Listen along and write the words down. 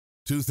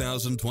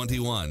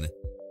2021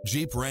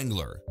 Jeep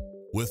Wrangler.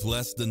 With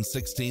less than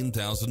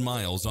 16,000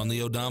 miles on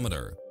the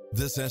odometer,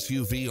 this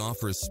SUV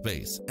offers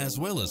space as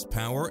well as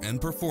power and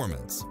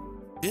performance.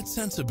 Its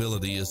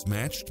sensibility is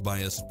matched by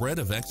a spread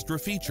of extra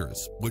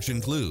features, which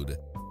include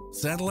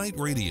satellite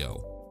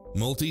radio,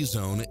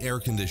 multi-zone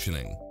air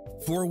conditioning,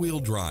 four-wheel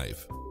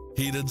drive,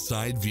 heated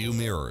side view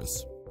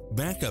mirrors,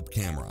 backup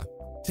camera,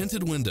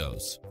 tinted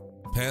windows,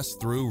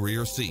 pass-through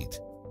rear seat,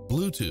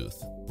 Bluetooth,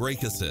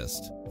 brake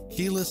assist,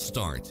 keyless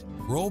start,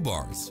 roll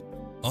bars,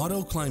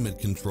 auto climate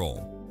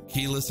control,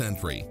 keyless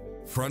entry,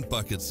 front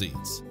bucket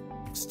seats,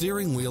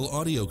 steering wheel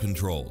audio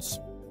controls,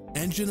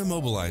 engine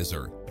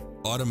immobilizer,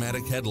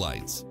 automatic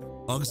headlights,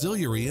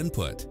 auxiliary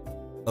input,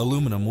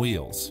 aluminum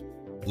wheels,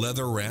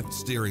 leather-wrapped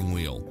steering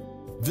wheel.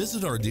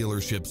 Visit our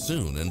dealership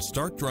soon and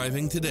start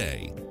driving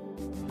today.